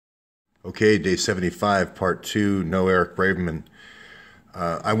Okay, day 75, part two, no Eric Braverman.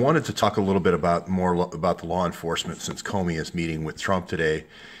 I wanted to talk a little bit about about the law enforcement since Comey is meeting with Trump today.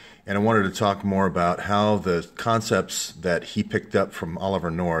 And I wanted to talk more about how the concepts that he picked up from Oliver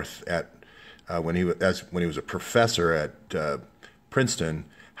North at when he was a professor at Princeton,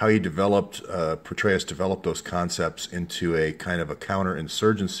 how he developed Petraeus developed those concepts into a kind of a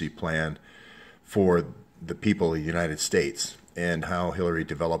counterinsurgency plan for the people of the United States, and how Hillary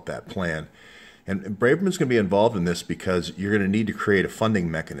developed that plan. And Braverman's going to be involved in this because you're going to need to create a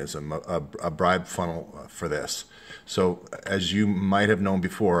funding mechanism, a bribe funnel for this. So, as you might have known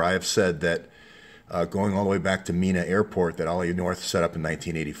before, I have said that going all the way back to Mena Airport that Ollie North set up in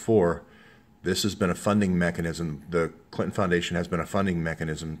 1984, this has been a funding mechanism. The Clinton Foundation has been a funding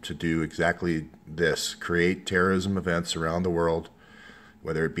mechanism to do exactly this: create terrorism events around the world,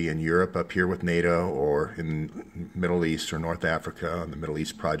 whether it be in Europe up here with NATO, or in Middle East or North Africa on the Middle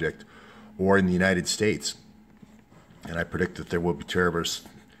East Project, or in the United States. And I predict that there will be terrorist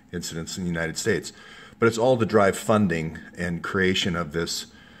incidents in the United States. But it's all to drive funding and creation of this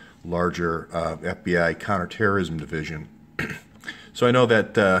larger FBI counterterrorism division. So I know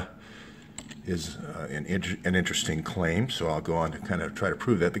that is an interesting claim, so I'll go on to kind of try to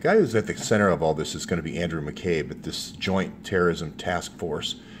prove that. The guy who's at the center of all this is going to be Andrew McCabe at this Joint Terrorism Task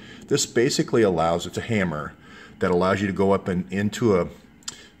Force. This basically allows, it's a hammer that allows you to go up and into a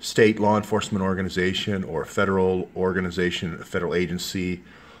state law enforcement organization or a federal organization, a federal agency,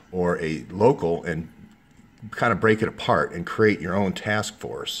 or a local, and kind of break it apart and create your own task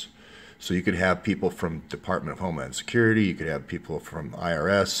force. So you could have people from Department of Homeland Security, you could have people from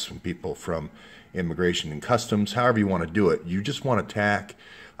IRS, some people from Immigration and Customs, however you want to do it. You just want to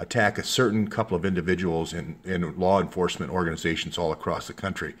attack a certain couple of individuals in law enforcement organizations all across the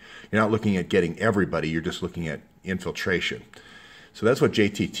country. You're not looking at getting everybody, you're just looking at infiltration. So that's what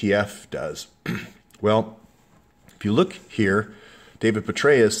JTTF does. Well, if you look here, David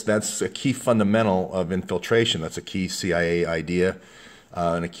Petraeus, that's a key fundamental of infiltration. That's a key CIA idea.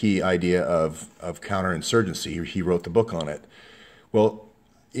 And a key idea of counterinsurgency. He wrote the book on it. Well,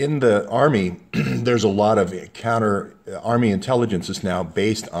 in the Army, there's a lot of Army intelligence is now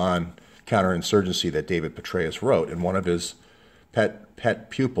based on counterinsurgency that David Petraeus wrote. And one of his pet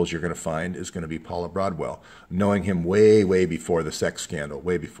pupils you're going to find is going to be Paula Broadwell, knowing him way, way before the sex scandal,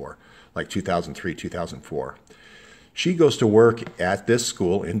 way before, like 2003, 2004. She goes to work at this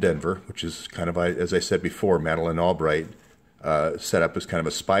school in Denver, which is kind of, as I said before, Madeleine Albright set up as kind of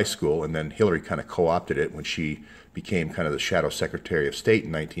a spy school, and then Hillary kind of co-opted it when she became kind of the shadow Secretary of State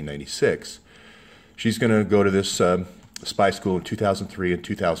in 1996. She's going to go to this spy school in 2003 and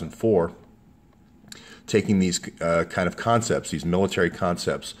 2004, taking these kind of concepts, these military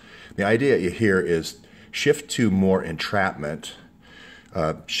concepts. The idea here is shift to more entrapment,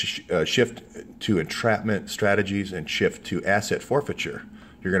 shift to entrapment strategies, and shift to asset forfeiture.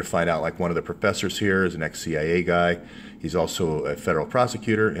 You're going to find out, like, one of the professors here is an ex-CIA guy. He's also a federal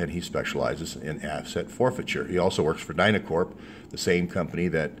prosecutor, and he specializes in asset forfeiture. He also works for Dynacorp, the same company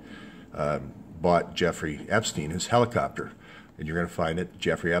that bought Jeffrey Epstein his helicopter. And you're going to find that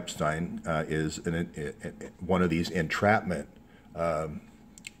Jeffrey Epstein is one of these entrapment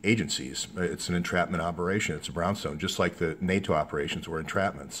agencies. It's an entrapment operation. It's a brownstone, just like the NATO operations were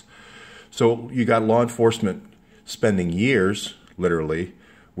entrapments. So you got law enforcement spending years, literally,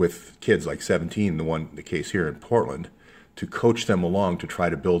 with kids like 17, the case here in Portland, to coach them along to try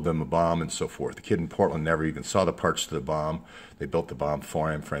to build them a bomb and so forth. The kid in Portland never even saw the parts to the bomb. They built the bomb for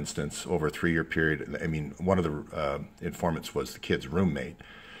him, for instance, over a 3-year period. I mean, one of the informants was the kid's roommate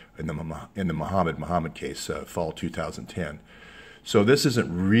in the Muhammad case, fall 2010. So this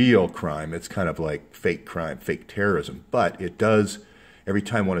isn't real crime. It's kind of like fake crime, fake terrorism. But it does, every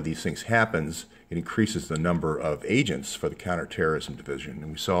time one of these things happens, it increases the number of agents for the counterterrorism division.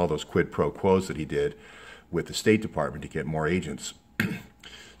 And we saw those quid pro quos that he did with the State Department to get more agents.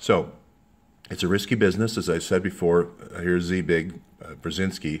 So it's a risky business, as I said before. Here's the big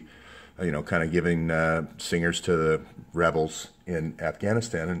Brzezinski, kind of giving singers to the rebels in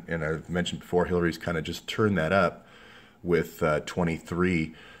Afghanistan. And I've mentioned before, Hillary's kind of just turned that up with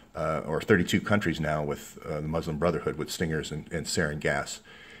 23 or 32 countries now with the Muslim Brotherhood with stingers and sarin gas.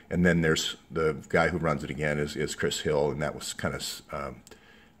 And then there's the guy who runs it again is Chris Hill, and that was kind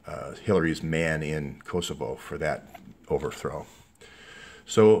of Hillary's man in Kosovo for that overthrow.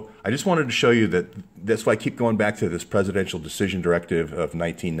 So I just wanted to show you that's why I keep going back to this Presidential Decision Directive of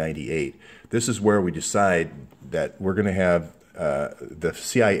 1998. This is where we decide that we're going to have the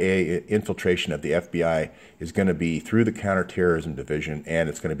CIA infiltration of the FBI is going to be through the Counterterrorism Division, and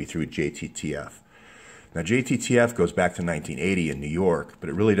it's going to be through JTTF. Now, JTTF goes back to 1980 in New York, but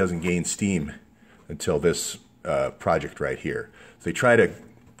it really doesn't gain steam until this project right here. So they try to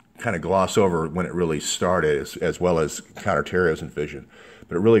kind of gloss over when it really started, as well as counterterrorism vision.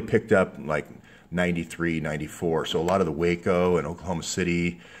 But it really picked up like 93, 94. So a lot of the Waco and Oklahoma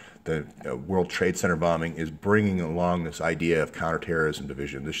City, the World Trade Center bombing is bringing along this idea of counterterrorism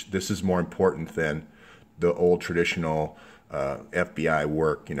division. This is more important than the old traditional FBI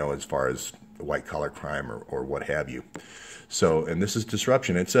work, as far as white collar crime or what have you. So, and this is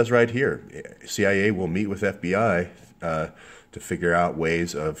disruption. It says right here, CIA will meet with FBI to figure out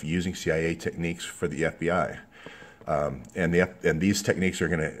ways of using CIA techniques for the FBI. And these techniques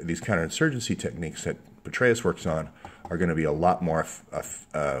are these counterinsurgency techniques that Petraeus works on are going to be a lot more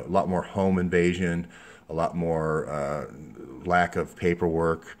home invasion, a lot more lack of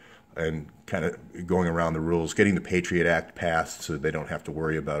paperwork, and kind of going around the rules, getting the Patriot Act passed so they don't have to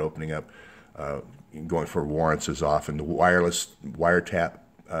worry about opening up, going for warrants as often. The wireless wiretap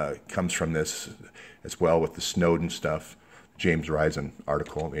comes from this as well with the Snowden stuff, James Risen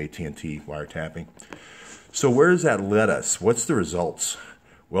article, AT&T wiretapping. So where does that lead us? What's the results?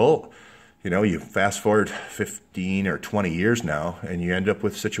 Well, you fast forward 15 or 20 years now, and you end up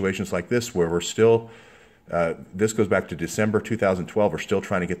with situations like this where we're still, this goes back to December 2012, we're still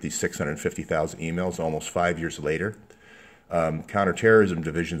trying to get these 650,000 emails almost 5 years later. Counterterrorism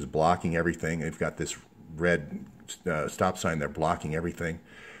division's blocking everything. They've got this red stop sign, they're blocking everything.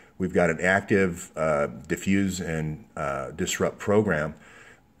 We've got an active diffuse and disrupt program,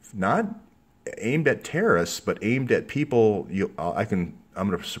 not aimed at terrorists, but aimed at people. I'm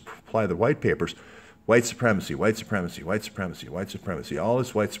going to supply the white papers. White supremacy, white supremacy, white supremacy, white supremacy, all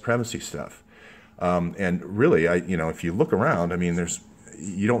this white supremacy stuff. And really, if you look around,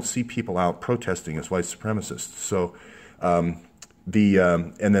 you don't see people out protesting as white supremacists. So, and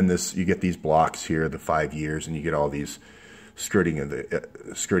then you get these blocks here, the 5 years, and you get all these skirting of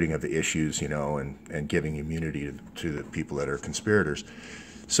the issues, and giving immunity to the people that are conspirators.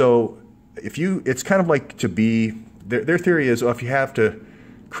 So, it's kind of like their theory is, if you have to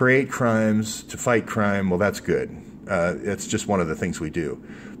create crimes to fight crime, well, that's good. It's just one of the things we do.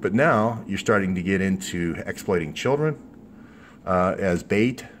 But now you're starting to get into exploiting children as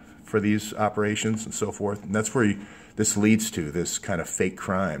bait for these operations and so forth. And that's where this leads to this kind of fake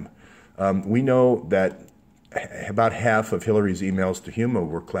crime. We know that about half of Hillary's emails to Huma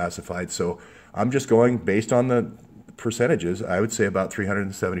were classified. So I'm just going based on the percentages. I would say about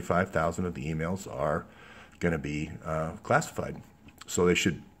 375,000 of the emails are going to be classified. So they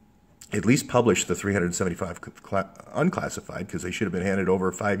should at least publish the 375 unclassified, because they should have been handed over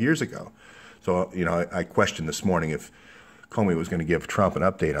 5 years ago. So, I questioned this morning if Comey was going to give Trump an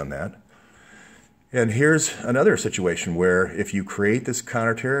update on that. And here's another situation where if you create this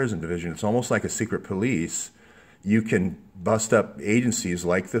counterterrorism division, it's almost like a secret police. You can bust up agencies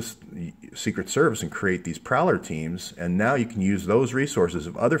like this Secret Service and create these prowler teams, and now you can use those resources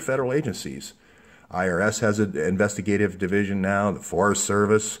of other federal agencies. IRS has an investigative division now, the Forest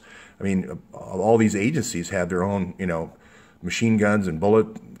Service. All these agencies have their own, machine guns and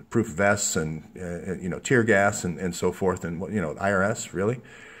bulletproof vests and, tear gas and so forth. And, IRS, really?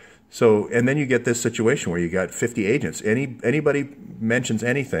 So, and then you get this situation where you got 50 agents. Anybody mentions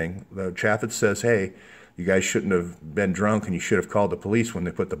anything, the Chaffetz says, hey, you guys shouldn't have been drunk and you should have called the police when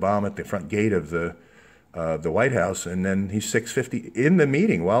they put the bomb at the front gate of the White House. And then he's 650 in the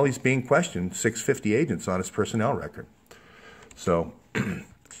meeting while he's being questioned, 650 agents on his personnel record. So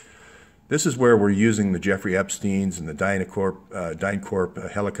this is where we're using the Jeffrey Epsteins and the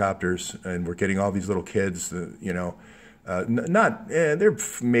DynCorp helicopters, and we're getting all these little kids, they're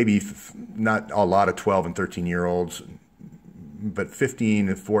maybe not a lot of 12 and 13-year-olds, but 15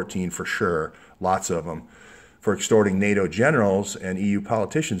 and 14 for sure, lots of them, for extorting NATO generals and EU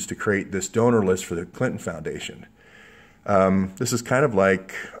politicians to create this donor list for the Clinton Foundation. This is kind of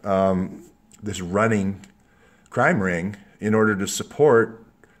like this running crime ring in order to support.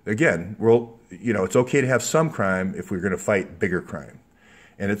 Again, it's okay to have some crime if we're going to fight bigger crime,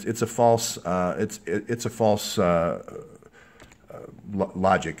 and it's a false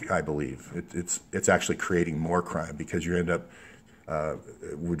logic, I believe. It's actually creating more crime because you end up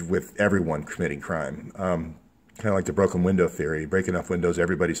with everyone committing crime. Kind of like the broken window theory. Break enough windows,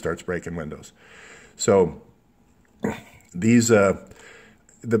 everybody starts breaking windows. So these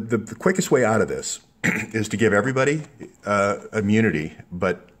the quickest way out of this is to give everybody immunity,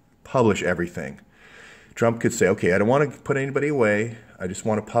 but publish everything. Trump could say, okay, I don't want to put anybody away. I just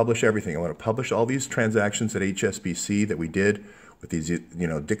want to publish everything. I want to publish all these transactions at HSBC that we did with these,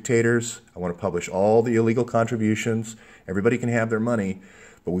 dictators. I want to publish all the illegal contributions. Everybody can have their money,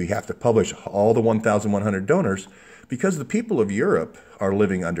 but we have to publish all the 1,100 donors because the people of Europe are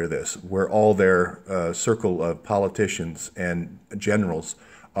living under this, where all their circle of politicians and generals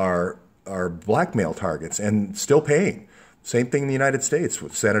are blackmail targets and still paying. Same thing in the United States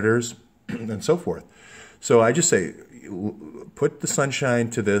with senators and so forth. So I just say, put the sunshine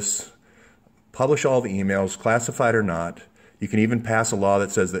to this, publish all the emails, classified or not. You can even pass a law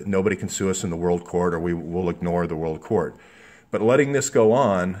that says that nobody can sue us in the World Court, or we will ignore the World Court. But letting this go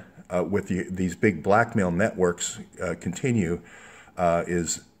on with these big blackmail networks continue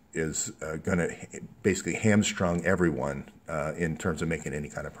is going to basically hamstrung everyone in terms of making any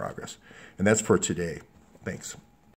kind of progress. And that's for today. Thanks.